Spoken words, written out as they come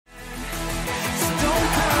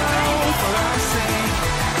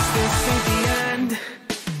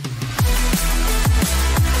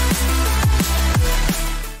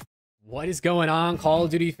is going on, Call of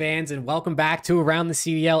Duty fans, and welcome back to Around the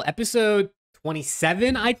CDL, episode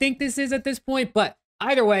 27, I think this is at this point. But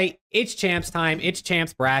either way, it's champs time. It's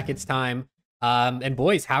champs brackets time. And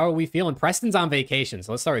boys, how are we feeling? Preston's on vacation,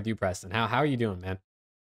 so let's start with you, Preston. How are you doing, man?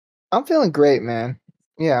 I'm feeling great, man.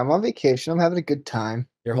 Yeah, I'm on vacation. I'm having a good time.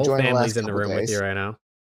 Your whole family's in the room with you right now.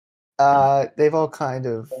 They've all kind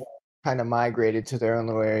of migrated to their own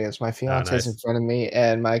little areas. My fiance's in front of me,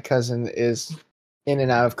 and my cousin is in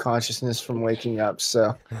and out of consciousness from waking up.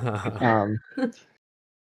 So, no,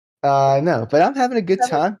 but I'm having a good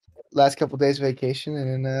time. Last couple days of vacation,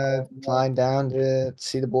 and then flying down to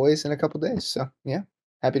see the boys in a couple days. So, yeah,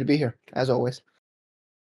 happy to be here as always.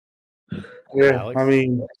 Yeah, Alex? I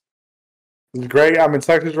mean, it's great. I'm in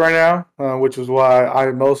Texas right now, which is why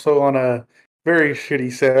I'm also on a very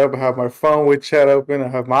shitty setup. I have my phone with chat open. I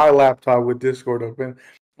have my laptop with Discord open,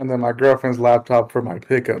 and then my girlfriend's laptop for my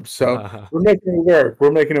pickup. So we're making it work.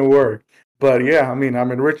 We're making it work. But yeah, I mean,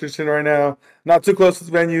 I'm in Richardson right now, not too close to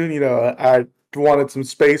the venue. You know, I wanted some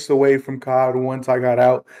space away from COD once I got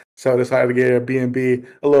out, so I decided to get a B&B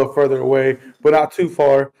a little further away, but not too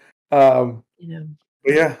far. But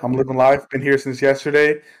yeah, I'm living life. Been here since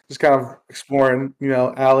yesterday, just kind of exploring, you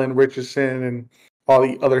know, Allen, Richardson, and all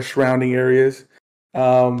the other surrounding areas.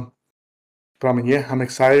 But I mean, yeah, I'm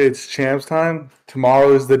excited. It's champs time.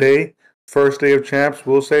 Tomorrow is the day, first day of champs.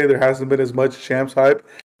 We'll say there hasn't been as much champs hype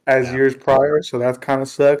as years prior, so that kind of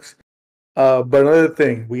sucks. But another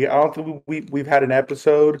thing, I don't think we've had an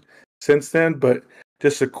episode since then, but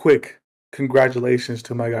just a quick congratulations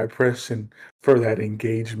to my guy Preston for that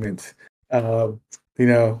engagement. You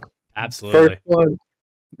know, absolutely. First one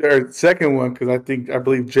or second one, because I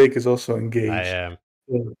believe Jake is also engaged. I am.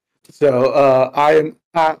 So I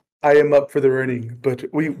am up for the running, but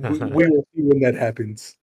we will see when that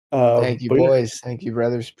happens. Thank you, boys. Thank you,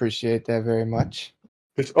 brothers. Appreciate that very much.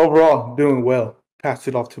 Just overall doing well. Pass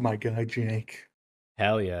it off to my guy Jake.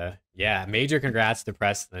 Hell yeah. Yeah, major congrats to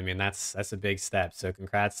Preston. I mean, that's a big step. So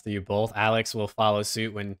congrats to you both. Alex will follow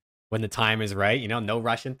suit when the time is right. You know, no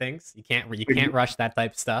rushing things. You can't rush that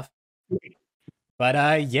type of stuff.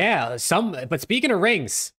 But yeah, but speaking of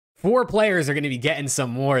rings, 4 players are going to be getting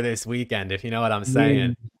some more this weekend, if you know what I'm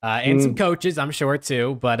saying. And some coaches, I'm sure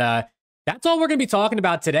too. But that's all we're going to be talking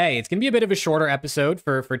about today. It's going to be a bit of a shorter episode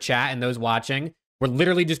for chat and those watching. We're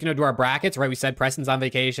literally just going to do our brackets, right? We said Preston's on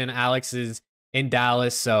vacation, Alex is in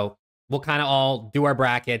Dallas, so we'll kind of all do our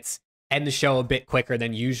brackets, end the show a bit quicker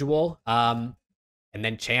than usual. And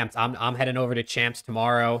then champs. I'm heading over to champs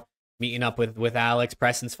tomorrow, meeting up with Alex.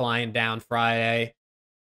 Preston's flying down Friday.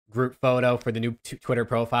 Group photo for the new Twitter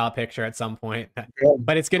profile picture at some point.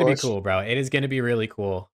 But it's gonna be cool, bro. It is gonna be really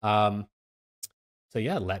cool. So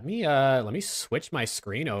yeah, let me switch my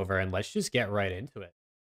screen over and let's just get right into it.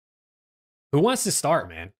 Who wants to start,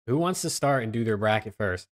 man? Who wants to start and do their bracket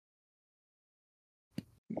first?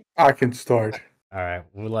 I can start. All right,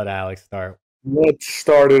 we'll let Alex start. Let's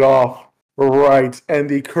start it off right and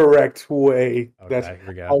the correct way. Okay, That's here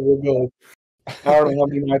we go. how we'll go. I don't know how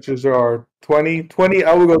many matches there are. 20?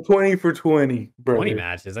 I will go 20 for 20, brother. 20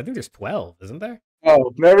 matches? I think there's 12, isn't there?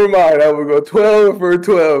 Oh, never mind. I will go 12 for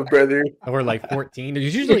 12, brother. Or like 14.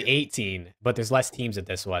 There's usually 18, but there's less teams at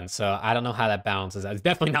this one, so I don't know how that balances out. It's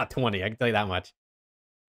definitely not 20, I can tell you that much.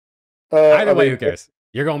 Either way, who cares?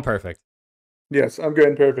 You're going perfect. Yes, I'm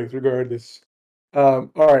going perfect regardless. All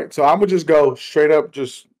right, so I'm going to just go straight up,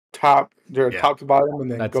 just top to bottom,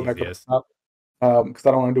 and then go back up top. Because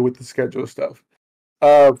I don't want to do with the schedule stuff.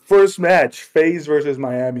 First match, FAZE versus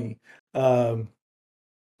Miami.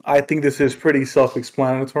 I think this is pretty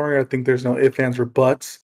self-explanatory. I think there's no ifs, ands, or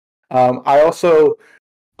buts. I also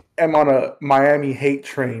am on a Miami hate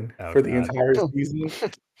train for the entire season.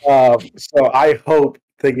 So I hope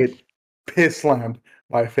they get piss slammed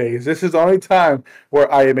by FAZE. This is the only time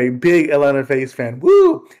where I am a big Atlanta FAZE fan.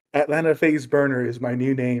 Woo! Atlanta FAZE Burner is my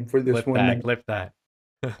new name for this one. Flip that.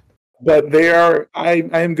 But I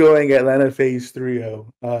am going Atlanta FAZE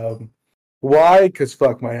 3-0. Why? Because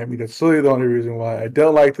fuck Miami. That's literally the only reason why. I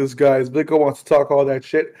don't like this guy. Blicko wants to talk all that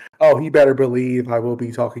shit. Oh, he better believe I will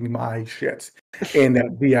be talking my shit in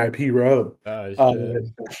that VIP row.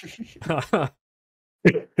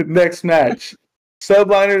 Next match.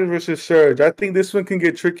 Subliners versus Surge. I think this one can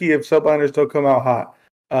get tricky if Subliners don't come out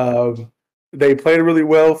hot. They played really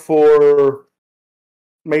well for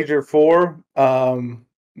Major 4.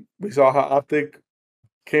 We saw how OPTIC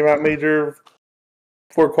came out Major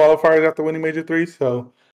 4 qualifiers after winning Major 3,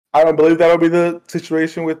 so I don't believe that'll be the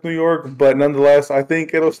situation with New York, but nonetheless, I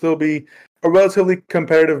think it'll still be a relatively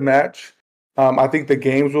competitive match. I think the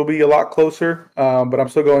games will be a lot closer, but I'm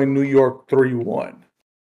still going New York 3-1.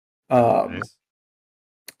 Nice.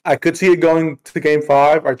 I could see it going to Game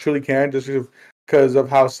 5. I truly can, just because of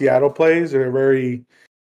how Seattle plays. They're very,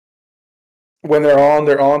 when they're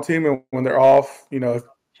on team, and when they're off,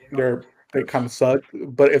 they kind of suck.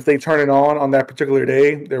 But if they turn it on that particular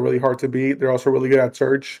day, they're really hard to beat. They're also really good at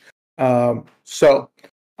search. So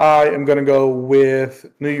I am going to go with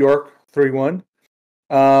New York 3-1.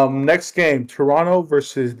 Next game, Toronto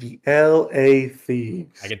versus the LA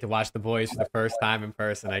Thieves. I get to watch the boys for the first time in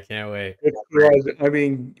person. I can't wait. I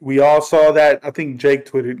mean, we all saw that. I think Jake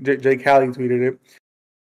Halley tweeted it.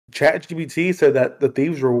 ChatGPT said that the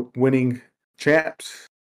Thieves were winning champs.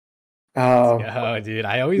 Oh, dude,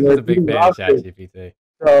 I always was a big fan of ChatGPT.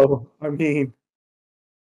 So, I mean,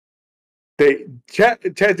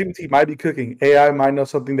 ChatGPT might be cooking. AI might know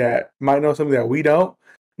something that we don't.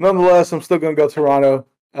 Nonetheless, I'm still going to go Toronto.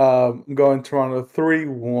 I'm going Toronto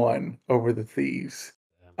 3-1 over the Thieves.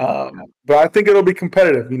 But I think it'll be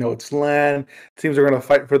competitive. It's LAN. Teams are going to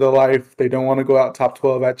fight for their life. They don't want to go out top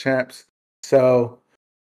 12 at champs. So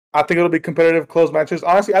I think it'll be competitive, close matches.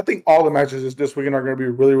 Honestly, I think all the matches this weekend are going to be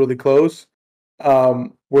really, really close.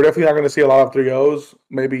 We're definitely not going to see a lot of 3-0s,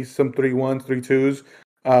 maybe some 3-1s, 3-2s.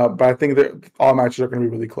 But I think that all matches are going to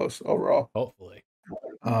be really close overall. Hopefully.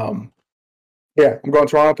 Yeah, I'm going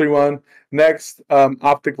Toronto 3-1. Next,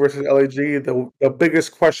 OPTIC versus LAG, the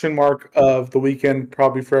biggest question mark of the weekend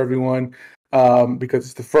probably for everyone, because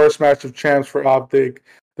it's the first match of champs for OPTIC.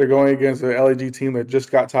 They're going against the LAG team that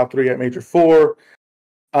just got top 3 at Major 4.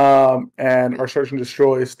 And our search and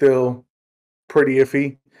destroy is still pretty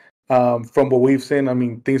iffy from what we've seen. I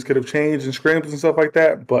mean, things could have changed in scrims and stuff like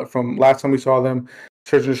that, but from last time we saw them,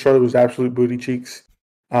 search and destroy was absolute booty cheeks.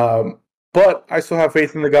 But I still have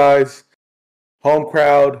faith in the guys. Home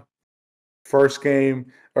crowd, first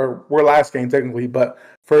game, or we're last game technically, but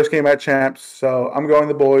first game at champs. So I'm going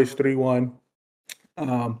the boys 3-1.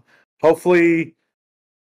 Hopefully,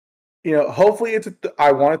 hopefully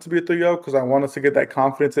I want it to be a 3-0 because I want us to get that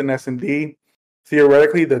confidence in S&D.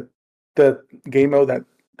 Theoretically, the game mode that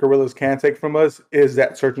Gorillas can take from us is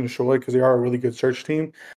that search and destroy because they are a really good search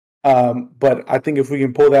team. But I think if we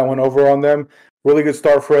can pull that one over on them, really good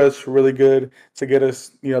start for us, really good to get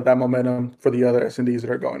us, that momentum for the other S&Ds that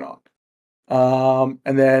are going on.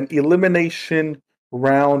 And then elimination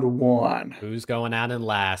round 1. Who's going out in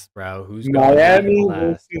last, bro? Who's going Miami out in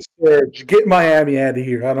last? Surge. Get Miami out of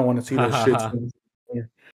here. I don't want to see those shits.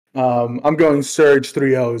 I'm going Surge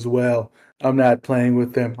 3-0 as well. I'm not playing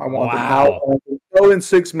with them. I want them out.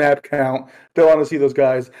 0-6 map count. Don't want to see those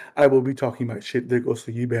guys. I will be talking my shit, Diggle,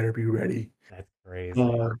 so you better be ready. That's crazy.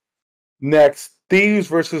 Next, Thieves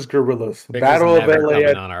versus Gorillas. Battle of LA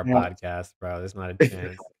coming on our podcast, bro. There's not a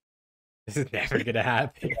chance. This is never gonna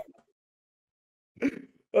happen.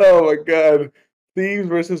 Oh my god. Thieves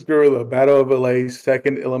versus Gorilla. Battle of LA,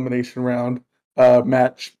 second elimination round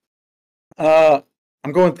match. I'm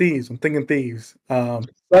going Thieves. I'm thinking Thieves.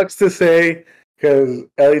 Sucks to say because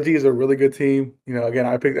LAG is a really good team. Again,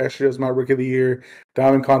 I picked Extra as my rookie of the year.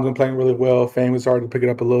 Diamond Con's been playing really well. Fame is starting to pick it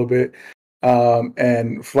up a little bit.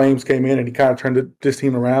 And Flames came in and he kind of turned this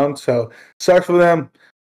team around. So sucks for them.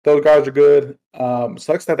 Those guys are good.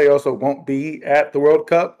 Sucks that they also won't be at the World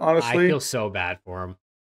Cup, honestly. I feel so bad for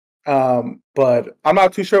them. But I'm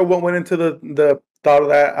not too sure what went into the thought of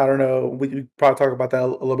that. I don't know. We probably talk about that a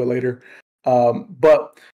little bit later.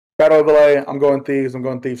 But Battle of LA, I'm going Thieves. I'm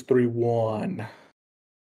going Thieves 3-1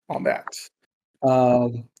 on that.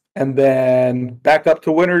 And then back up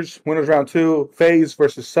to winners round 2, FAZE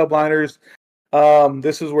versus Subliners.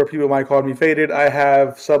 This is where people might call me faded. I have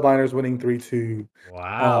Subliners winning 3-2.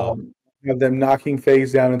 Wow. I have them knocking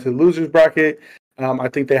FAZE down into the losers bracket. I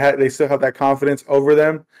think they still have that confidence over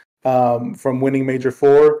them from winning Major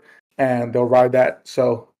 4, and they'll ride that.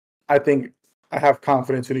 So I think I have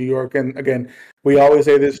confidence in New York. And again, we always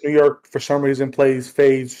say this, New York, for some reason, plays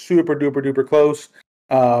FAZE super duper duper close.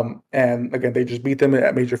 And again, they just beat them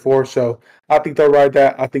at Major 4. So I think they'll ride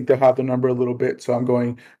that. I think they'll have the number a little bit. So I'm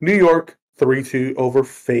going New York 3-2 over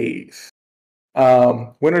FAZE.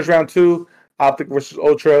 Winners round 2, OPTIC versus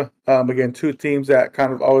Ultra. Again, two teams that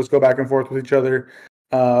kind of always go back and forth with each other.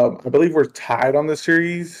 I believe we're tied on the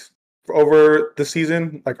series over the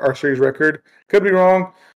season, like our series record. Could be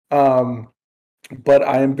wrong. But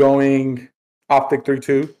I am going OPTIC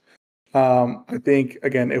 3-2. I think,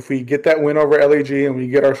 again, if we get that win over LAG and we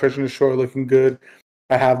get our search and destroy looking good,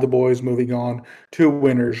 I have the boys moving on to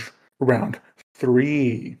winners round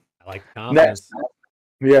 3. I like the confidence.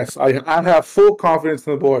 Yes, I have full confidence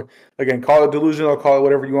in the boy. Again, call it delusional, call it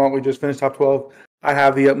whatever you want. We just finished top 12. I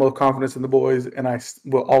have the utmost confidence in the boys, and I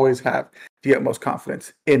will always have the utmost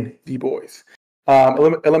confidence in the boys.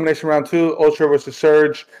 Elimination round 2, Ultra versus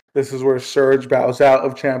Surge. This is where Surge bows out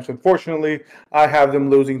of champs. Unfortunately, I have them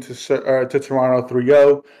losing to Toronto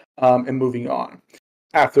 3-0 and moving on.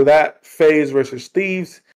 After that, FaZe versus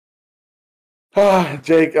Thieves.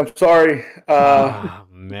 Jake, I'm sorry.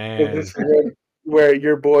 Man. This is where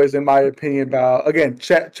your boys, in my opinion, bow. Again,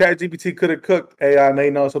 ChatGPT could have cooked AI. They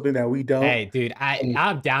know something that we don't. Hey, dude,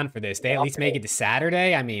 I'm down for this. They at least make it to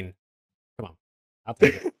Saturday. I mean, come on. I'll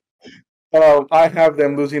take it. I have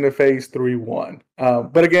them losing to FaZe 3-1.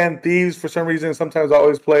 But again, Thieves, for some reason, sometimes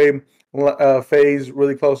always play FaZe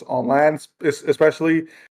really close on land, especially.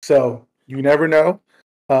 So you never know.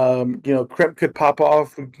 Crimp could pop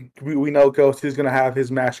off. We know Ghost is going to have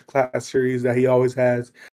his Masterclass series that he always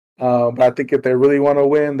has. But I think if they really want to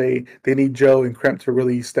win, they need Joe and Crimp to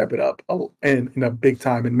really step it up in a big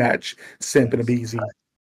time and match Simp and BZ.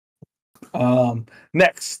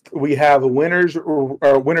 Next, we have a winners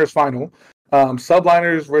final.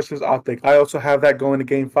 Subliners versus Optic. I also have that going to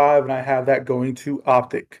Game 5, and I have that going to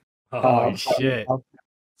Optic. Oh, shit.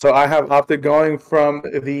 So I have Optic going from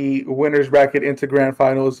the winners bracket into grand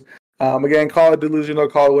finals. Again, call it delusional,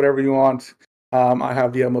 call it whatever you want. I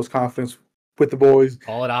have the utmost confidence with the boys.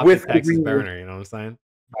 Call it Optic Texas burner, you know what I'm saying?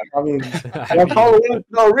 I mean, I'm calling it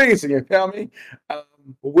for no reason, you feel me?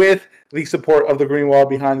 With the support of the Green Wall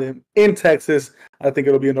behind them in Texas, I think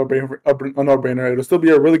it'll be a no-brainer. It'll still be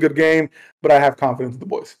a really good game, but I have confidence in the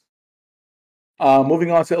boys. Moving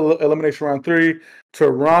on to elimination round 3,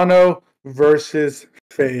 Toronto versus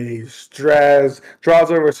FaZe. Draza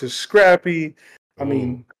versus Scrappy. I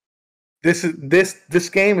mean, this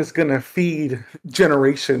game is gonna feed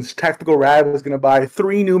generations. TACTICALRAB is gonna buy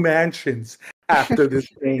 3 new mansions after this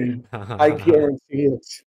game. I guarantee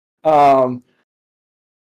it. Call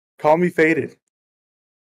me faded.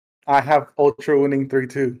 I have Ultra winning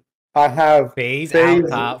 3-2. I have FaZe out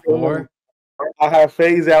top 4. I have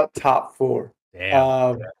FaZe out top 4.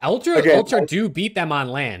 Damn. Ultra do beat them on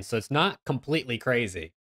land, so it's not completely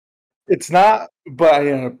crazy. It's not, but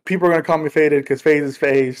people are gonna call me faded because FaZe is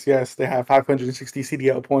FaZe. Yes, they have 560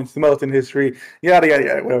 CDL points, the most in history. Yada yada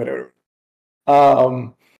yada. Whatever.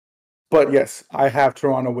 But yes, I have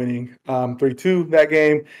Toronto winning 3-2 that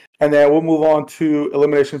game, and then we'll move on to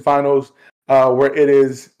elimination finals, where it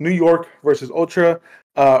is New York versus Ultra.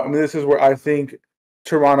 This is where I think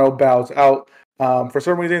Toronto bows out. For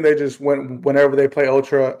some reason, they just whenever they play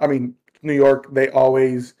Ultra. New York, they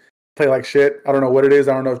always play like shit. I don't know what it is.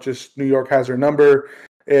 I don't know if just New York has their number,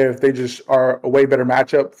 if they just are a way better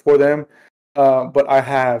matchup for them. But I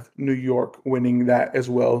have New York winning that as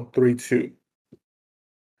well, 3-2.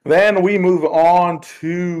 Then we move on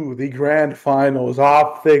to the grand finals,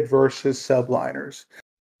 Optic versus Subliners.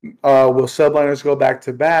 Will Subliners go back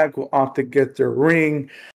to back? Will Optic get their ring?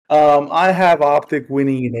 I have Optic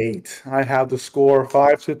winning in 8. I have the score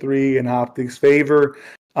 5-3 in Optic's favor.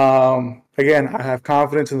 Again, I have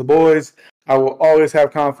confidence in the boys. I will always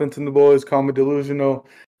have confidence in the boys. Call me delusional.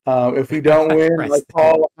 If we don't win,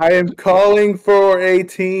 I am calling for a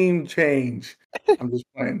team change. I'm just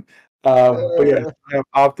playing. But yeah, I have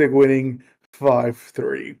Optic winning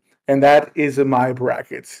 5-3. And that is in my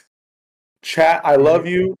brackets. Chat, I love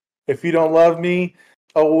you. If you don't love me,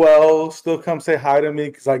 oh well, still come say hi to me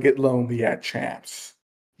because I get lonely at champs.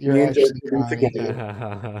 You're actually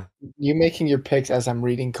crying. You making your picks as I'm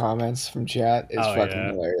reading comments from chat is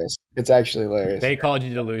hilarious. It's actually hilarious. They called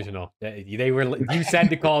you delusional. You said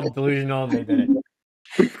to call them delusional, and they did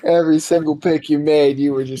it. Every single pick you made,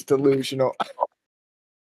 you were just delusional.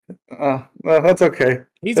 Well, that's okay.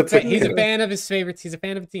 He's a fan of his favorites. He's a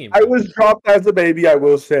fan of a team. I was dropped as a baby, I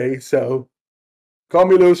will say. So, call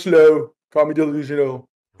me a little slow. Call me delusional.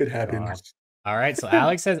 It happens. All right. So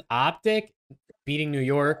Alex says Optic beating New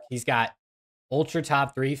York. He's got Ultra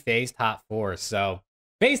top 3, FaZe top 4. So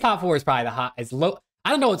FaZe top 4 is probably the hot. It's low. I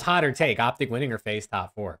don't know what's hotter take, Optic winning or FaZe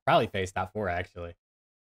top 4. Probably FaZe top 4 actually.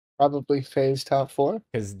 Probably FaZe top 4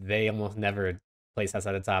 because they almost never place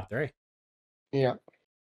outside the top 3. Yeah.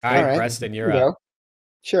 All right, Preston, you're up.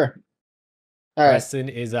 Sure. All right. Preston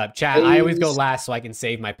is up. Chat, I always go last so I can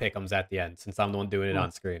save my pick'ems at the end since I'm the one doing it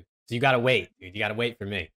on screen. So you got to wait, dude. You got to wait for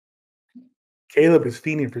me. Caleb is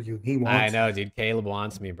fiending for you. He wants I know, dude. Caleb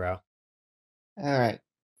wants me, bro. All right.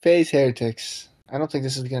 FaZe Heretics. I don't think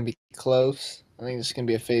this is going to be close. I think this is going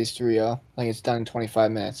to be a FaZe 3-0. I think it's done in 25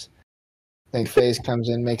 minutes. I think FaZe comes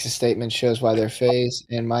in, makes a statement, shows why they're FaZe,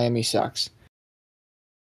 and Miami sucks.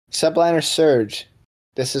 Subliner Surge.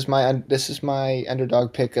 This is my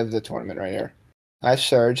underdog pick of the tournament right here. I have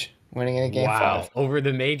Surge winning in a game 5. Over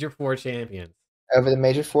the Major 4 champions. Over the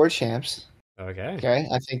Major 4 champs. Okay. Okay.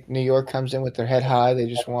 I think New York comes in with their head high. They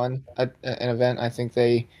just won an event. I think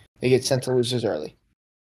they get sent to losers early.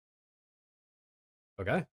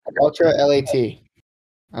 Okay. Ultra LAT.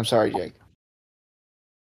 I'm sorry, Jake.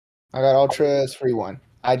 I got Ultra 3-1.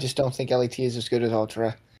 I just don't think LAT is as good as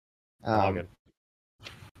Ultra. All good.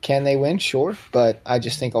 Can they win? Sure, but I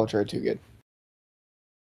just think Ultra are too good.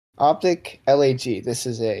 Optic LAG. This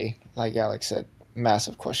is like Alex said,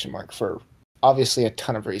 massive question mark for obviously a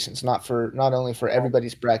ton of reasons. Not only for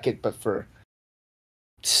everybody's bracket, but for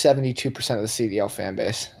 72% of the CDL fan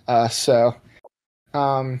base.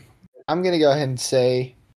 I'm gonna go ahead and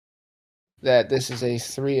say that this is a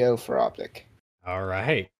 3-0 for Optic. All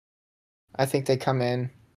right. I think they come in,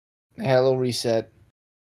 they had a little reset,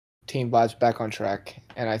 team vibes back on track,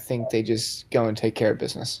 and I think they just go and take care of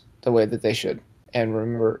business the way that they should. And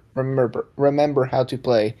remember how to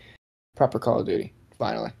play proper Call of Duty,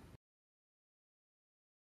 finally.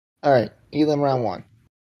 All right, Elam round 1.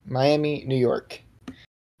 Miami, New York.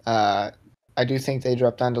 I do think they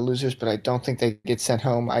drop down to losers, but I don't think they get sent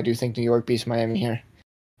home. I do think New York beats Miami here.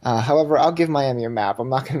 However, I'll give Miami a map. I'm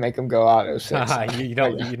not going to make them go out 0-6.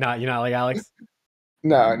 You're not like Alex?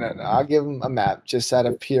 No. I'll give them a map just out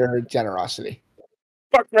of pure generosity.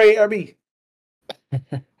 Fuck Miami.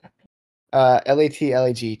 LAT,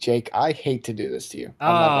 LAG. Jake, I hate to do this to you.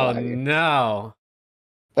 Oh, no.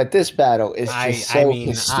 But this battle is just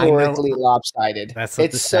historically lopsided. That's what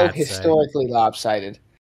it's so historically lopsided.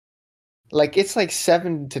 Like, it's like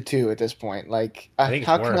 7-2 at this point. Like, how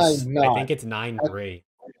can I not? I think it's 9-3.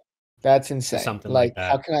 That's insane. Something like that.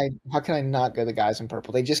 How can I not go the guys in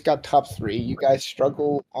purple? They just got top 3. You guys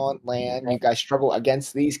struggle on land. You guys struggle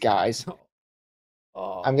against these guys.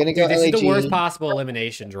 Oh. I'm gonna go this LAG. Is the worst possible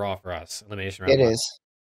elimination draw for us. Elimination round. It is.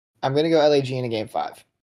 I'm gonna go LAG in a game 5.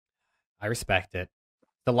 I respect it.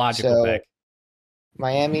 The logical pick.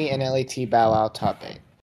 Miami and LAT bow out top 8.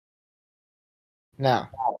 Now,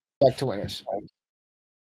 back to winners.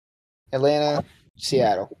 Atlanta,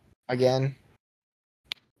 Seattle. Again,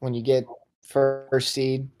 when you get first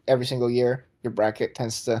seed every single year, your bracket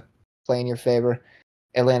tends to play in your favor.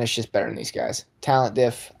 Atlanta's just better than these guys. Talent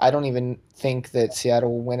diff. I don't even think that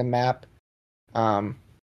Seattle will win a map. I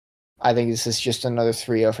think this is just another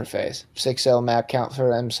 3-0 for FaZe. 6-0 map count for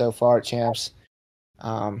them so far at Champs.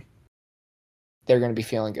 They're going to be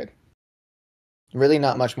feeling good. Really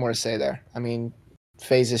not much more to say there. I mean,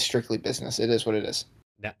 FaZe is strictly business. It is what it is.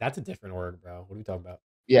 That's a different word, bro. What are we talking about?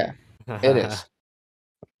 Yeah, it is.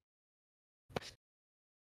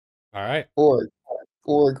 All right. Orgs.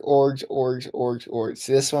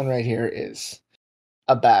 This one right here is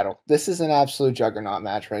a battle. This is an absolute juggernaut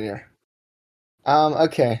match right here.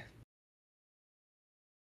 Okay.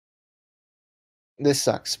 This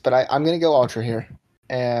sucks, but I'm going to go Ultra here.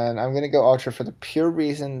 And I'm going to go Ultra for the pure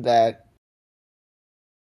reason that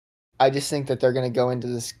I just think that they're going to go into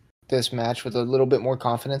this match with a little bit more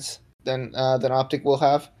confidence than Optic will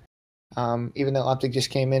have. Even though Optic just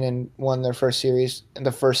came in and won their first series, and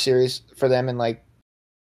the first series for them in like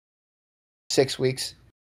 6 weeks.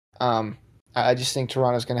 I just think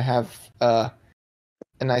Toronto's going to have a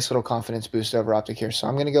nice little confidence boost over Optic here. So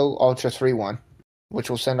I'm going to go Ultra 3-1, which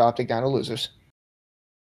will send Optic down to losers.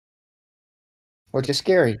 Which is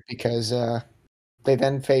scary because they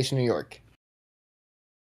then face New York.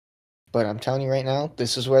 But I'm telling you right now,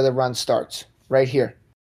 this is where the run starts. Right here.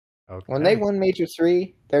 Okay. When they won Major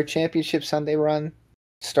 3, their championship Sunday run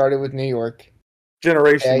started with New York.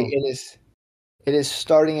 Generational. It is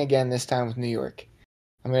starting again this time with New York.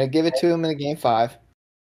 I'm going to give it to them in game 5.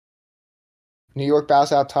 New York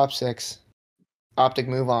bows out top 6. Optic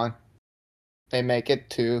move on. They make it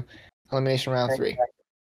to elimination round 3.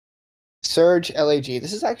 Surge, LAG.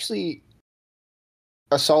 This is actually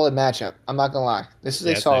a solid matchup. I'm not going to lie. This is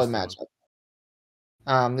a solid matchup.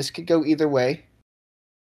 This could go either way.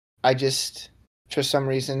 I just, for some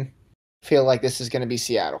reason, feel like this is going to be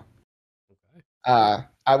Seattle. Okay.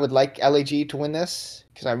 I would like LAG to win this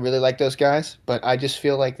because I really like those guys, but I just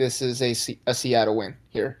feel like this is a Seattle win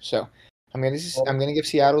here. So I'm gonna give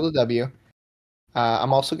Seattle the W.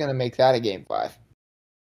 I'm also gonna make that a game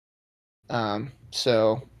 5.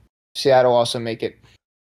 So Seattle also make it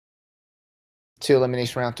to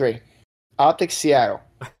elimination round 3. Optic Seattle.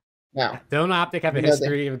 Now, don't Optic have a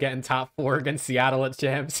history of getting top 4 against Seattle at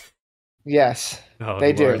Champs? Yes,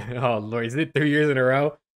 they do. Oh Lord, is it 3 years in a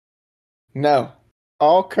row? No.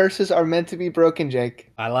 All curses are meant to be broken,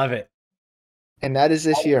 Jake. I love it. And that is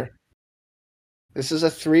this year. This is a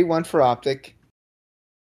 3-1 for Optic.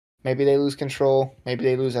 Maybe they lose control. Maybe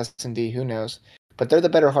they lose S&D. Who knows? But they're the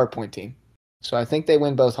better hardpoint team. So I think they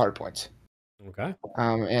win both hardpoints. Okay.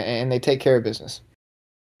 And they take care of business.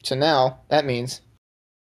 So now that means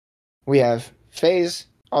we have FaZe,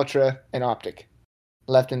 Ultra, and Optic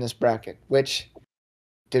left in this bracket, which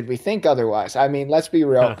did we think otherwise? I mean, let's be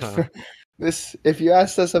real. This, if you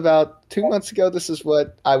asked us about 2 months ago, this is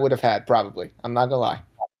what I would have had, probably. I'm not going to lie.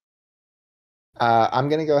 I'm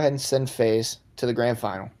going to go ahead and send FaZe to the grand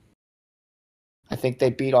final. I think they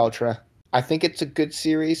beat Ultra. I think it's a good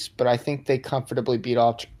series, but I think they comfortably beat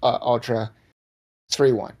Ultra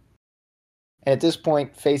 3-1. And at this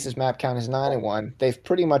point, FaZe's map count is 9-1. They've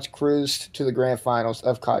pretty much cruised to the grand finals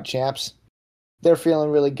of COD Champs. They're feeling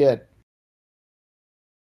really good.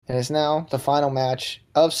 And it's now the final match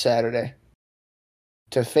of Saturday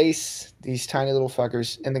to face these tiny little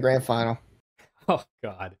fuckers in the grand final. Oh,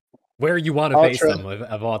 God. Where you want to face them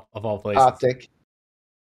of all places. OPTIC.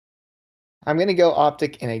 I'm going to go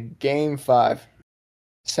OPTIC in a Game 5.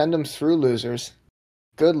 Send them through losers.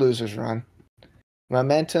 Good losers run.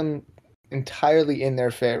 Momentum entirely in their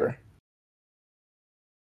favor.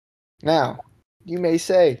 Now, you may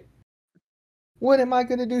say, what am I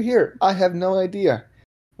going to do here? I have no idea.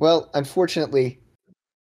 Well, unfortunately,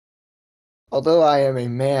 although I am a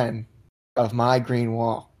man of my green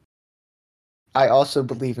wall, I also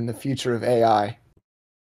believe in the future of AI.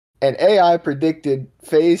 And AI predicted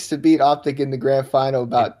FaZe to beat OPTIC in the grand final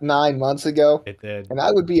about 9 months ago. It did. And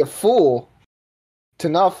I would be a fool to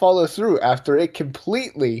not follow through after it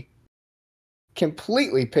completely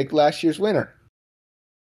picked last year's winner.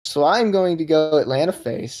 So I'm going to go Atlanta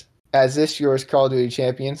FaZe as this year's Call of Duty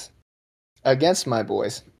champions against my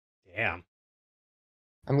boys. Damn.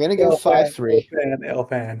 I'm going to go 5-3.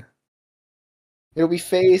 L-fan. It'll be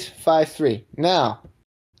FaZe 5-3. Now,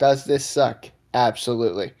 does this suck?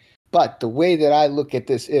 Absolutely. But the way that I look at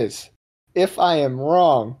this is, if I am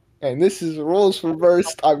wrong, and this is roles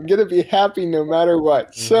reversed, I'm going to be happy no matter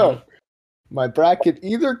what. Mm-hmm. So, my bracket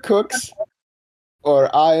either cooks,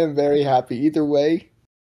 or I am very happy. Either way,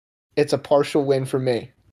 it's a partial win for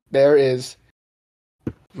me. There is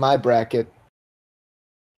my bracket.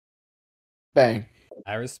 Bang.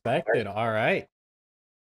 I respect it. All right.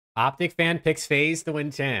 OPTIC fan picks FaZe to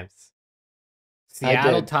win champs.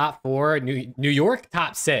 Seattle top 4, New York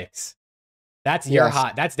top 6. That's your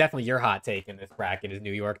hot. That's definitely your hot take in this bracket. Is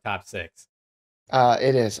New York top 6?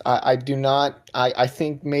 It is. I do not. I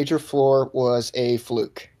think Major Floor was a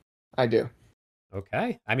fluke. I do.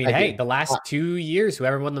 Okay. I mean, hey, the last 2 years,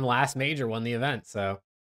 whoever won the last major won the event. So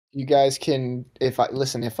you guys can, if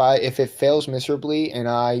it fails miserably and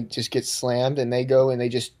I just get slammed and they go and they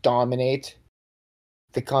just dominate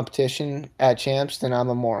the competition at champs, then I'm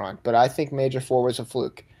a moron. But I think Major 4 was a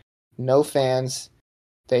fluke. No fans.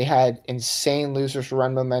 They had insane losers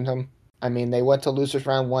run momentum. I mean, they went to losers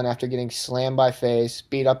round 1 after getting slammed by FaZe,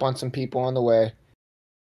 beat up on some people on the way.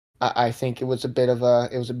 I think it was a bit of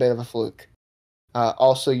a fluke.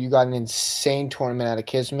 Also, you got an insane tournament out of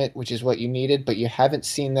Kismet, which is what you needed, but you haven't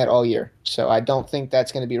seen that all year. So I don't think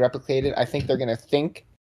that's going to be replicated. I think they're going to think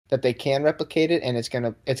that they can replicate it, and it's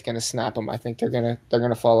gonna snap them. I think they're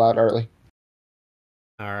gonna fall out early.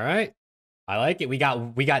 All right, I like it. We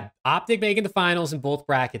got OPTIC making the finals in both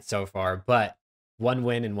brackets so far, but 1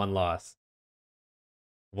 win and 1 loss.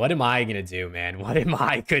 What am I gonna do, man? What am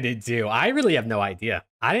I gonna do? I really have no idea.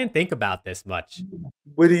 I didn't think about this much.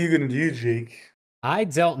 What are you gonna do, Jake? I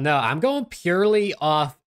don't know. I'm going purely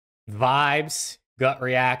off vibes, gut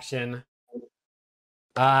reaction.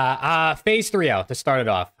 FaZe 3-0 to start it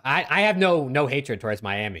off. I have no hatred towards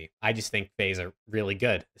Miami. I just think FaZe are really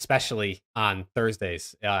good, especially on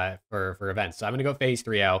Thursdays for events. So I'm gonna go FaZe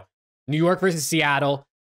 3-0. New York versus Seattle.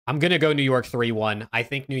 I'm gonna go New York 3-1. I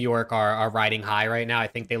think New York are riding high right now. I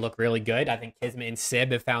think they look really good. I think Kismet and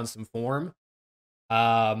Sib have found some form.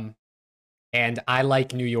 And I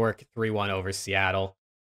like New York 3-1 over Seattle.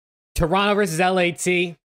 Toronto versus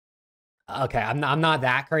LAT. Okay, I'm not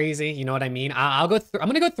that crazy. You know what I mean? I'm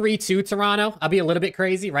gonna go 3-2 Toronto. I'll be a little bit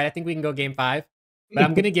crazy, right? I think we can go game 5, but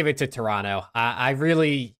I'm gonna give it to Toronto. I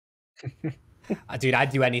really, dude,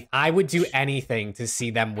 I would do anything to see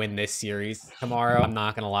them win this series tomorrow. I'm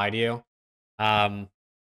not gonna lie to you.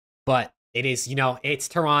 But it is, it's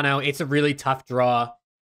Toronto. It's a really tough draw. I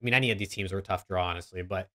mean, any of these teams are a tough draw, honestly,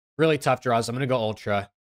 but really tough draws. I'm gonna go Ultra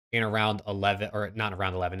in around 11, or not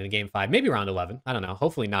around 11, in game 5, maybe around 11. I don't know.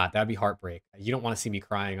 Hopefully not. That'd be heartbreak. You don't want to see me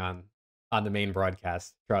crying on the main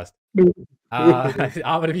broadcast. Trust. I'm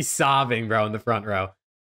going to be sobbing, bro, in the front row.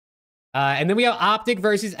 And then we have OPTIC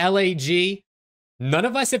versus LAG. None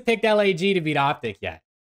of us have picked LAG to beat OPTIC yet.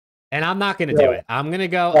 And I'm not going to do it. I'm going to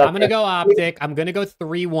go OPTIC. I'm going to go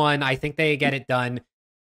 3-1. I think they get it done.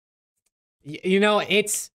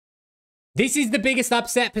 This is the biggest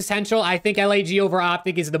upset potential. I think LAG over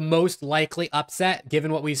OPTIC is the most likely upset, given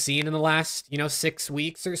what we've seen in the last, 6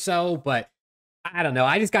 weeks or so. But I don't know.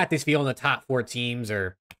 I just got this feeling the top 4 teams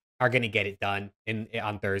are are going to get it done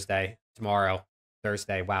on tomorrow.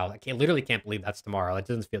 Thursday. Wow. Literally can't believe that's tomorrow.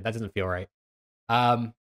 That doesn't feel right.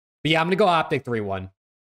 But yeah, I'm going to go Optic 3-1.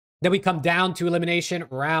 Then we come down to elimination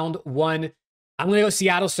round 1. I'm going to go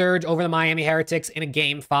Seattle Surge over the Miami Heretics in a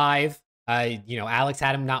game 5. Alex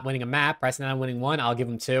had him not winning a map. Preston had him winning 1. I'll give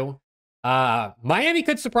him 2. Miami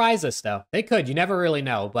could surprise us, though. They could. You never really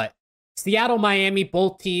know. But Seattle, Miami,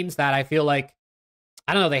 both teams that I feel like,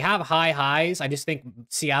 I don't know, they have high highs. I just think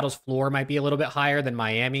Seattle's floor might be a little bit higher than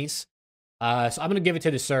Miami's. So I'm going to give it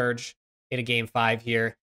to the Surge in a game 5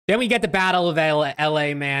 here. Then we get the Battle of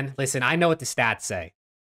LA, man. Listen, I know what the stats say.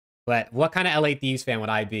 But what kind of LA Thieves fan would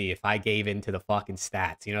I be if I gave in to the fucking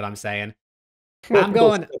stats? You know what I'm saying? I'm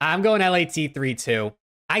going LAT 3-2.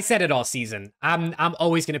 I said it all season. I'm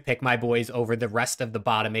always going to pick my boys over the rest of the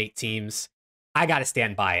bottom 8 teams. I got to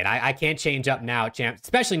stand by it. I can't change up now at Champs,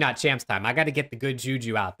 especially not Champs time. I got to get the good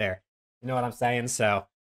juju out there. You know what I'm saying? So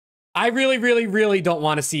I really, really, really don't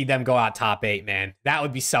want to see them go out top 8, man. That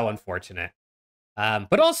would be so unfortunate.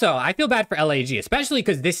 But also, I feel bad for LAG, especially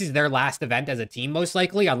because this is their last event as a team, most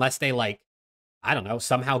likely, unless they, like, I don't know,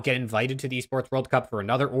 somehow get invited to the Esports World Cup for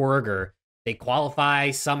another org, or they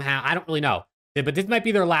qualify somehow. I don't really know. But this might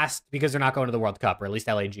be their last because they're not going to the World Cup, or at least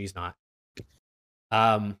LAG's not.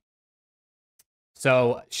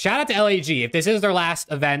 So shout out to LAG. If this is their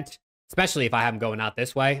last event, especially if I have them going out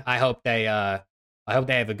this way, I hope they have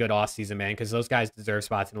a good off season, man, because those guys deserve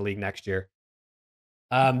spots in the league next year.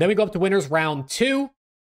 Then we go up to winners round 2.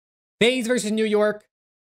 FaZe versus New York.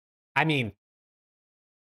 I mean,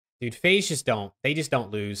 dude, FaZe just don't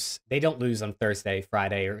lose. They don't lose on Thursday,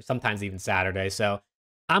 Friday, or sometimes even Saturday. So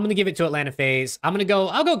I'm going to give it to Atlanta FaZe.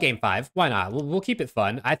 I'll go game 5. Why not? We'll keep it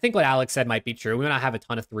fun. I think what Alex said might be true. We might not have a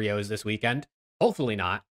ton of 3-0s this weekend. Hopefully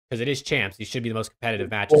not, because it is Champs. These should be the most competitive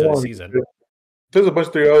matches of the season. If there's a bunch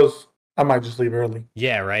of 3-0s, I might just leave early.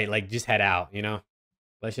 Yeah, right? Like, just head out, you know?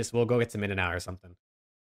 We'll go get some In-N-Out or something.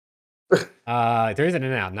 There is an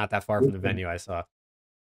In-N-Out not that far from the venue I saw.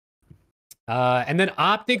 And then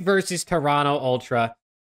Optic versus Toronto Ultra.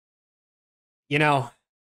 You know,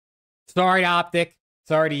 sorry, Optic.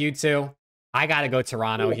 Sorry to you two. I got to go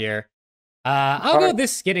Toronto here. I'll go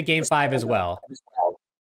this in a game 5 as well.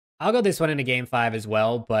 I'll go this one in a game 5 as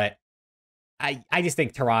well, but I just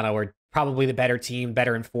think Toronto are probably the better team,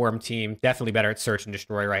 better informed team, definitely better at search and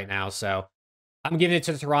destroy right now. So I'm giving it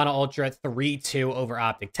to the Toronto Ultra at 3-2 over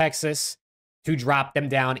Optic Texas to drop them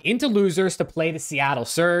down into losers to play the Seattle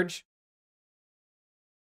Surge.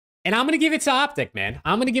 And I'm going to give it to Optic, man.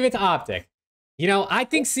 I'm going to give it to Optic. You know, I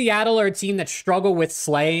think Seattle are a team that struggle with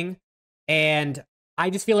slaying, and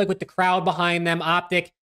I just feel like with the crowd behind them,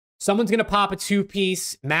 Optic, someone's going to pop a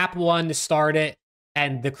 2-piece, map 1 to start it,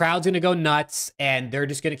 and the crowd's going to go nuts, and they're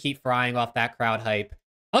just going to keep frying off that crowd hype.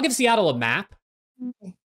 I'll give Seattle a map.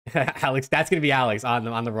 Alex, that's going to be Alex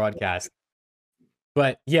on the broadcast.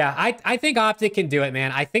 But yeah, I think Optic can do it,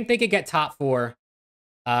 man. I think they could get top 4.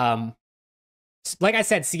 Like I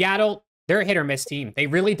said, Seattle, they're a hit or miss team. They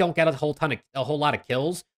really don't get a whole lot of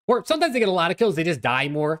kills. Or sometimes they get a lot of kills. They just die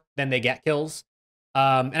more than they get kills.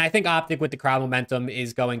 And I think Optic with the crowd momentum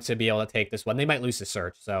is going to be able to take this one. They might lose the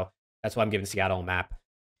search, so that's why I'm giving Seattle a map.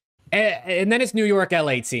 And then it's New York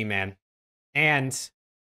LAT, man. And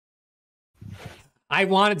I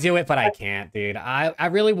want to do it, but I can't, dude. I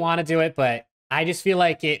really want to do it, but I just feel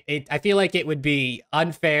like I feel like it would be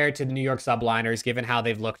unfair to the New York subliners, given how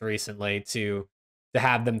they've looked recently, to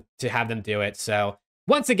have them do it. So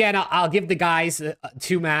once again, I'll give the guys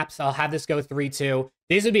 2 maps. I'll have this go 3-2.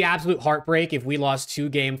 This would be absolute heartbreak if we lost 2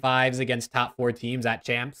 game 5s against top 4 teams at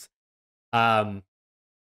Champs. But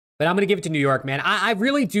I'm going to give it to New York, man. I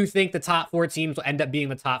really do think the top 4 teams will end up being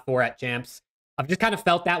the top 4 at Champs. I've just kind of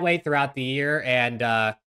felt that way throughout the year, and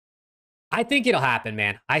I think it'll happen,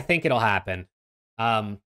 man. I think it'll happen.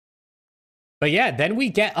 But yeah, then we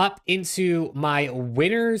get up into my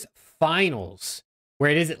winners finals,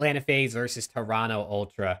 where it is Atlanta FaZe versus Toronto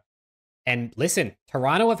Ultra. And listen,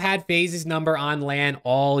 Toronto have had FaZe's number on LAN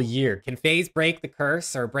all year. Can FaZe break the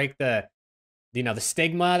curse or break the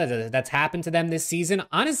stigma that's happened to them this season?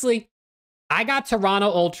 Honestly, I got Toronto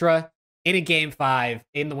Ultra in a game 5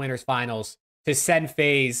 in the winners finals to send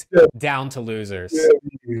FaZe down to losers.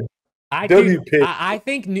 I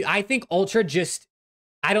think Ultra just,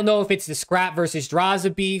 I don't know if it's the Scrap versus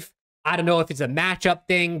Draza beef. I don't know if it's a matchup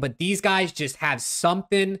thing, but these guys just have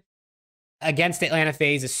something against Atlanta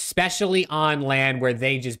FaZe, especially on LAN, where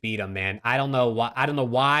they just beat them, man. I don't know why. I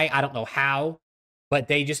don't know how, but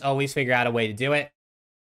they just always figure out a way to do it.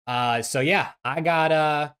 So yeah, I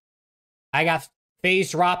got FaZe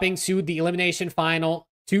dropping to the elimination final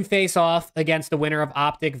to face off against the winner of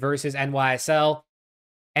Optic versus NYSL.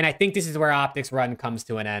 And I think this is where Optic's run comes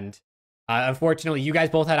to an end. Unfortunately, you guys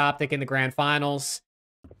both had Optic in the grand finals.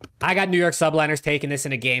 I got New York Subliners taking this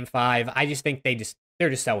in a game 5. I just think they're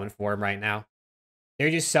just so in form right now.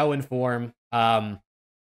 They're just so in form. I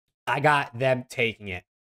got them taking it.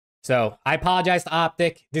 So I apologize to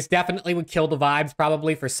Optic. This definitely would kill the vibes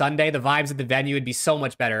probably for Sunday. The vibes at the venue would be so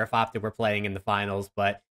much better if Optic were playing in the finals.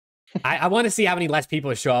 But I want to see how many less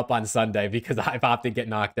people show up on Sunday because if Optic get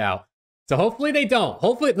knocked out. So hopefully they don't.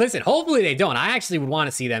 Hopefully they don't. I actually would want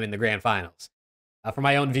to see them in the grand finals for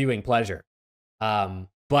my own viewing pleasure.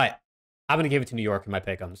 But I'm going to give it to New York in my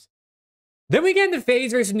pick'ems. Then we get into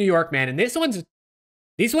FaZe versus New York, man. And this one's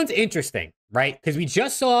interesting, right? Because we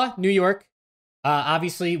just saw New York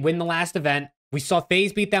obviously win the last event. We saw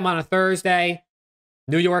FaZe beat them on a Thursday.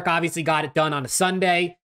 New York obviously got it done on a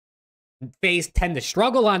Sunday. FaZe tend to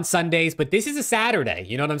struggle on Sundays, but this is a Saturday.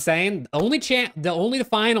 You know what I'm saying? Only the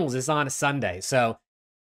finals is on a Sunday. So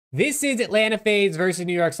this is Atlanta FaZe versus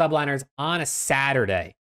New York Subliners on a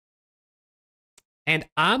Saturday. And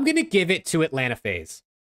I'm going to give it to Atlanta FaZe.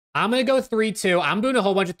 I'm going to go 3-2. I'm doing a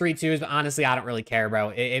whole bunch of 3-2s, but honestly, I don't really care, bro.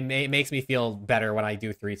 It makes me feel better when I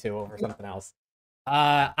do 3-2 over something else.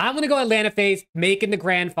 I'm going to go Atlanta FaZe, making the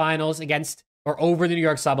grand finals against or over the New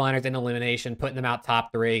York Subliners in elimination, putting them out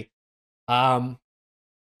top 3.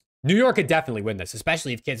 New York could definitely win this,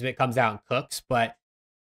 especially if Kismet comes out and cooks, but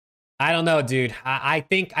I don't know, dude. I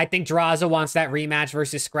think Draza wants that rematch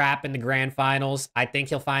versus Scrap in the grand finals. I think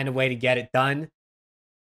he'll find a way to get it done.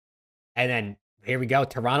 And then here we go.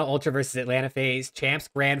 Toronto Ultra versus Atlanta FaZe. Champs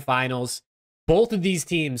grand finals. Both of these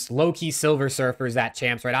teams, low-key Silver Surfers at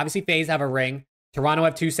Champs, right? Obviously, FaZe have a ring. Toronto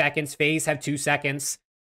have 2 seconds. FaZe have 2 seconds.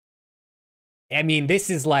 I mean, this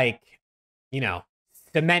is like, you know,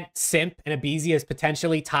 cement Simp and Abezy as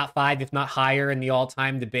potentially top 5, if not higher, in the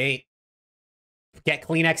all-time debate. Get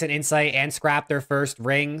Kleenex and Insight and Scrap their first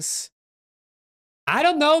rings. I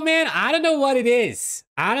don't know, man. I don't know what it is.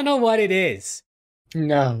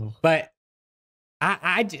 No. But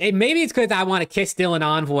maybe it's because I want to kiss Dylan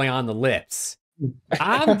Envoy on the lips.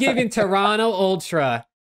 I'm giving Toronto Ultra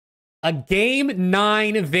a game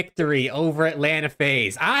 9 victory over Atlanta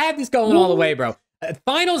FaZe. I have this going all the way, bro.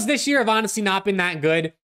 Finals this year have honestly not been that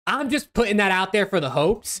good. I'm just putting that out there for the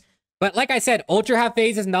hopes. But like I said, Ultra have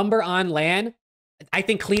FaZe's number on LAN. I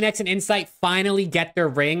think Kleenex and Insight finally get their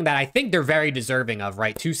ring that I think they're very deserving of,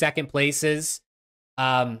 right? 2 second places.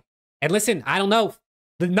 And listen, I don't know.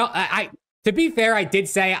 To be fair, I did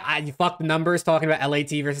say I fucked the numbers talking about LAT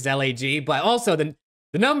versus LAG, but also the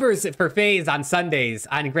numbers for FaZe on Sundays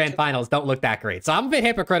on grand finals don't look that great. So I'm a bit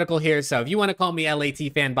hypocritical here. So if you want to call me LAT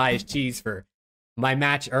fan biased cheese for my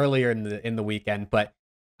match earlier in the weekend, but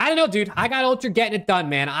I don't know, dude. I got Ultra getting it done,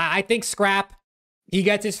 man. I think Scrap, he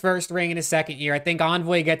gets his first ring in his second year. I think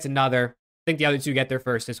Envoy gets another. I think the other 2 get their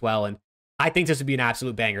first as well. And I think this would be an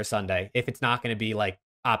absolute banger Sunday if it's not going to be like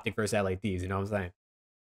Optic versus LATs. You know what I'm saying?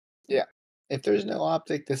 Yeah. If there's no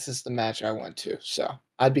Optic, this is the match I want to. So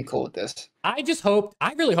I'd be cool with this. I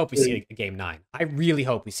really hope we see a game 9. I really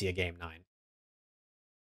hope we see a game 9.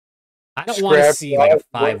 I don't want to see like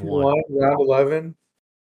a 5-1. Round 11.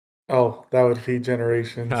 Oh, that would feed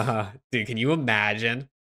generations. Dude, can you imagine?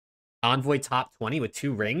 Envoy top 20 with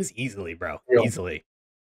 2 rings? Easily, bro. Real. Easily.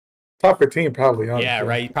 Top 15, probably. Honestly. Yeah,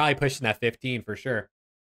 right. You're probably pushing that 15 for sure.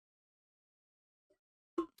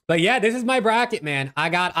 But yeah, this is my bracket, man. I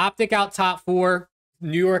got Optic out top 4,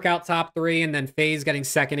 New York out top 3, and then FaZe getting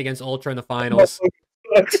second against Ultra in the finals.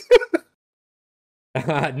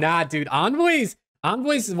 Nah, dude. Envoy's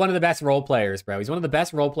one of the best role players, bro. He's one of the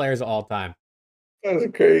best role players of all time. That's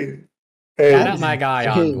crazy. Hey, shout out my guy,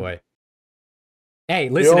 Envoy. Hey,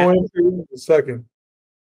 listen. Second.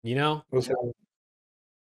 You know?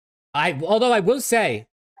 Although I will say,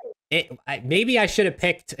 maybe I should have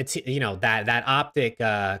picked, that Optic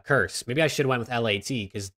curse. Maybe I should have went with LAT,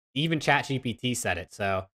 because even ChatGPT said it,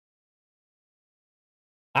 so.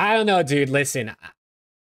 I don't know, dude. Listen.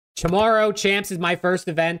 Tomorrow, Champs is my first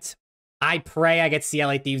event. I pray I get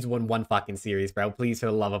CLA Thieves win 1 fucking series, bro. Please, for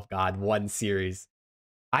the love of God, 1 series.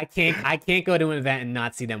 I can't go to an event and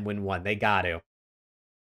not see them win 1. They got to.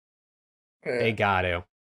 Yeah. They got to.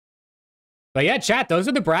 But yeah, chat, those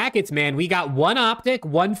are the brackets, man. We got 1 Optic,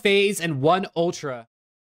 1 FaZe, and 1 Ultra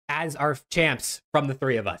as our champs from the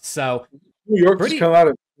 3 of us. So New York just come out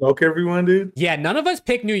and smoke everyone, dude. Yeah, none of us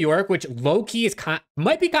picked New York, which low-key is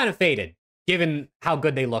might be kind of faded, given how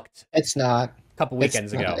good they looked. It's not. A couple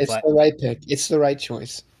weekends ago. It's the right pick. It's the right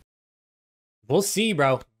choice. We'll see,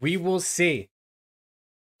 bro. We will see.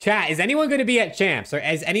 Chat, is anyone going to be at Champs? Or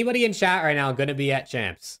is anybody in chat right now going to be at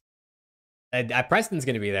Champs? Preston's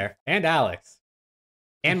going to be there. And Alex.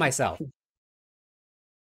 And myself.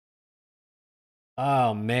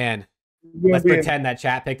 Oh man. Let's pretend that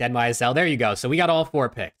chat picked NYSL. There you go. So we got all 4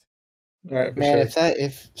 picked. All right, Man,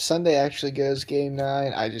 if Sunday actually goes game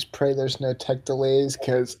 9, I just pray there's no tech delays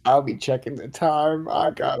because I'll be checking the time.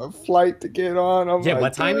 I got a flight to get on.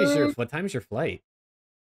 What time is your flight?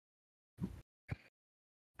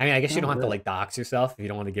 I mean, I guess you don't have to like dox yourself if you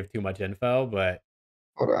don't want to give too much info, but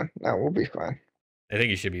hold on. No, we'll be fine. I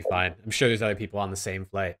think you should be fine. I'm sure there's other people on the same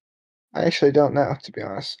flight. I actually don't know, to be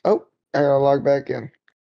honest. Oh, I gotta log back in.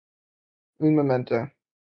 Un momento.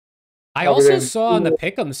 I also saw on the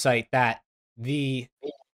Pick'em site that the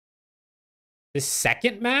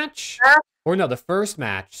second match, or no, the first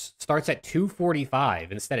match starts at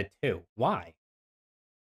 2:45 instead of 2. Why?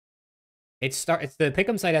 It's the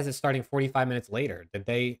Pick'em site has it starting 45 minutes later. Did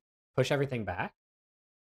they push everything back?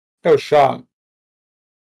 No shot.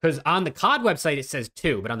 Because on the COD website it says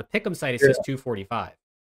 2, but on the Pick'em site it says 2:45.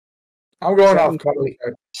 I'm going off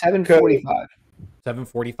 7:45.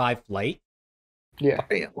 7:45 flight. Yeah.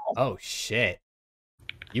 Oh shit.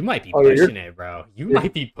 You might be pushing it, bro. You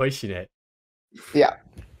might be pushing it. Yeah.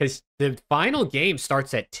 Because the final game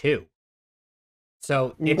starts at 2.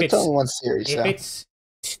 So if it's only one series,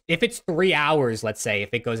 if it's 3 hours, let's say, if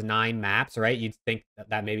it goes 9 maps, right? You'd think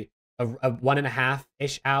that maybe a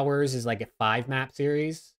 1.5-ish hours is like a 5 map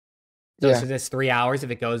series. So this 3 hours.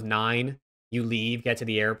 If it goes 9, you leave, get to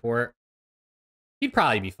the airport. You'd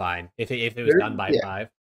probably be fine if it was done by 5.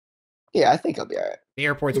 Yeah, I think I'll be all right. The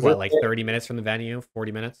airport's what, like 30 minutes from the venue?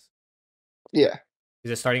 40 minutes? Yeah.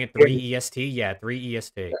 Is it starting at 3 EST? Yeah, 3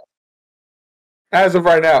 EST. As of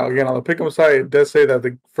right now, again, on the Pick'em site, it does say that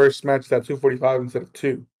the first match is at 2:45 instead of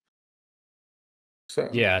 2. So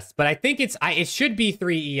yes, but I think it should be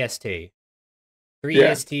 3 EST. 3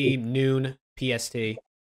 EST, noon PST.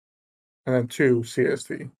 And then 2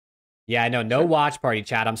 CST. Yeah, I know. No watch party,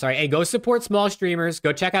 chat. I'm sorry. Hey, go support small streamers.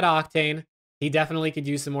 Go check out Octane. He definitely could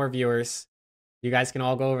use some more viewers. You guys can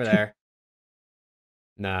all go over there.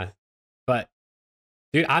 Nah. But,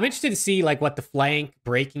 dude, I'm interested to see, like, what the Flank,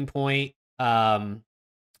 Breaking Point,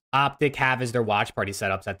 OPTIC have as their watch party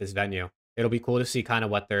setups at this venue. It'll be cool to see kind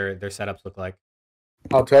of what their setups look like.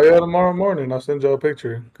 I'll tell you tomorrow morning. I'll send you a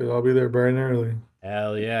picture because I'll be there bright and early.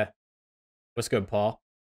 Hell yeah. What's good, Paul?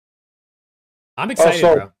 I'm excited,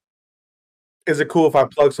 bro. Is it cool if I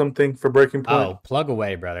plug something for Breaking Point? Oh, plug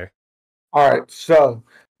away, brother. All right, so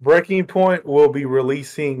Breaking Point will be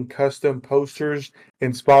releasing custom posters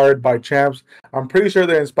inspired by CHAMPS. I'm pretty sure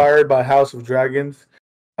they're inspired by House of Dragons.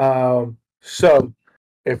 So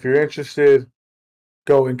if you're interested,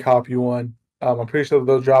 go and copy one. I'm pretty sure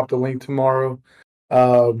they'll drop the link tomorrow.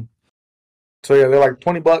 So yeah, they're like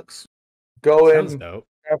 $20. Go Sounds in, dope.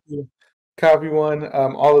 copy one.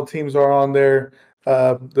 All the teams are on there.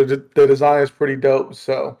 The design is pretty dope.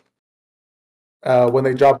 So when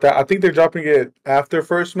they drop that, I think they're dropping it after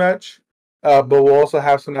first match. But we'll also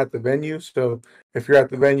have some at the venue. So if you're at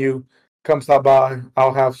the venue, come stop by.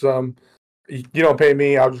 I'll have some. You don't pay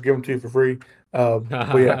me. I'll just give them to you for free. But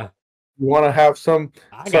yeah, you want to have some.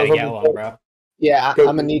 I gotta get one, bro. Yeah, I'm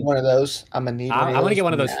gonna need one of those. I'm gonna get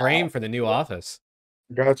one of those framed for the new office.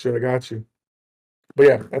 I got you. But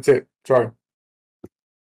yeah, that's it. Sorry.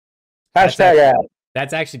 Hashtag ad.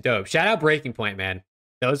 That's actually dope. Shout out Breaking Point, man.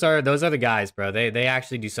 Those are the guys, bro. They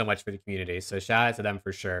actually do so much for the community. So shout out to them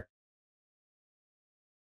for sure.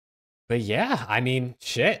 But yeah, I mean,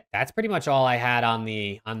 shit. That's pretty much all I had on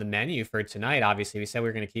the menu for tonight. Obviously, we said we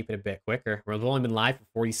were gonna keep it a bit quicker. We've only been live for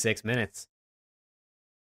 46 minutes.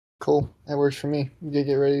 Cool. That works for me. You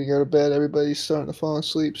get ready to go to bed. Everybody's starting to fall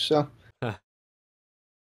asleep, so. All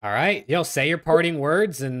right. Say your parting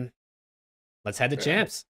words and let's head to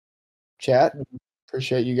champs. Chat.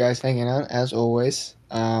 Appreciate you guys hanging out, as always.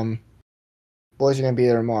 Boys are going to be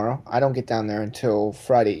there tomorrow. I don't get down there until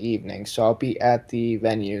Friday evening, so I'll be at the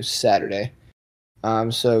venue Saturday.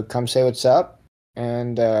 So come say what's up,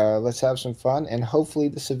 and let's have some fun. And hopefully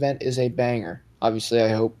this event is a banger. Obviously, I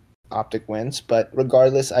hope OPTIC wins, but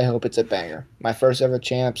regardless, I hope it's a banger. My first ever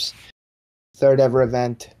champs, third ever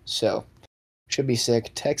event, so should be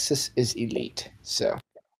sick. Texas is elite, so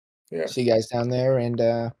see you guys down there, and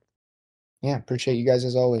appreciate you guys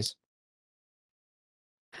as always.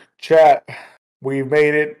 Chat, we've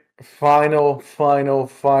made it. Final time.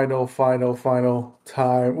 Well,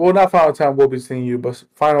 not final time, we'll be seeing you, but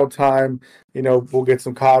final time, we'll get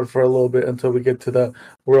some COD for a little bit until we get to the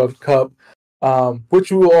World Cup.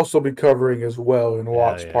 Which we will also be covering as well in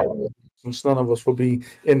watch party, since none of us will be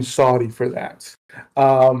in Saudi for that.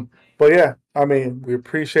 But yeah, I mean, we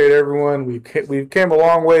appreciate everyone. We've came a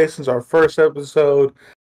long way since our first episode.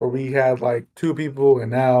 where we had like 2 people, and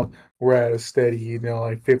now we're at a steady, you know,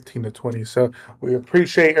 like 15 to 20. So we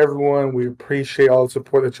appreciate everyone. We appreciate all the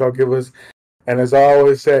support that y'all give us. And as I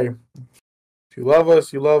always say, if you love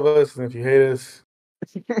us, you love us, and if you hate us,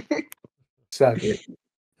 suck it.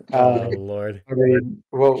 Oh Lord. I mean,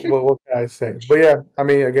 what can I say? But yeah, I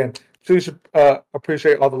mean, again, please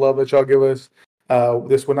appreciate all the love that y'all give us.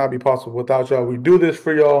 This would not be possible without y'all. We do this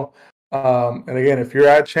for y'all. And again, if you're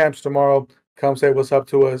at Champs tomorrow, come say what's up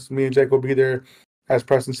to us. Me and Jake will be there. As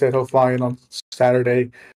Preston said, he'll fly in on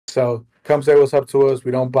Saturday. So come say what's up to us.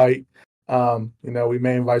 We don't bite. You know, we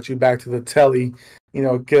may invite you back to the telly, you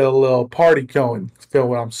know, get a little party going. Feel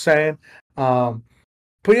what I'm saying? But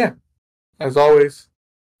yeah, as always,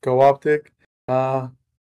 go Optic.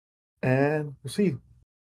 And we'll see you.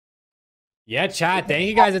 Yeah, chat. Thank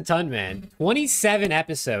you guys a ton, man. 27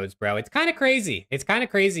 episodes, bro. It's kind of crazy. It's kind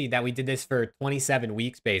of crazy that we did this for 27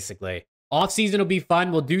 weeks, basically. Off season will be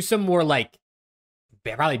fun. We'll do some more, like,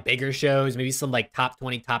 probably bigger shows, maybe some, like, top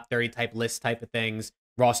 20, top 30 type list type of things.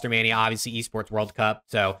 Roster Mania, obviously, Esports World Cup.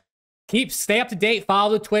 So stay up to date.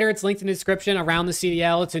 Follow the Twitter. It's linked in the description around the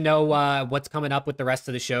CDL to know what's coming up with the rest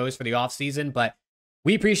of the shows for the off season. But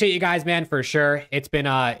we appreciate you guys, man, for sure. It's been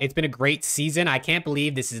a great season. I can't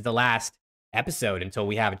believe this is the last episode until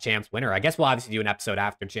we have a Champs winner. I guess we'll obviously do an episode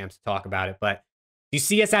after Champs to talk about it. But if you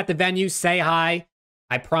see us at the venue, say hi.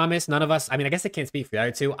 I promise none of us, I mean, I guess I can't speak for the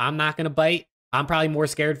other two. I'm not going to bite. I'm probably more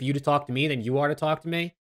scared for you to talk to me than you are to talk to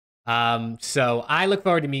me. So I look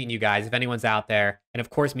forward to meeting you guys if anyone's out there. And of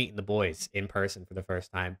course, meeting the boys in person for the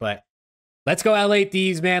first time. But let's go L8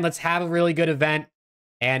 Thieves, man. Let's have a really good event.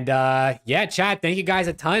 And yeah, chat, thank you guys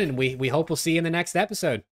a ton. And we hope we'll see you in the next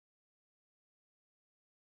episode.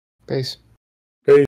 Peace.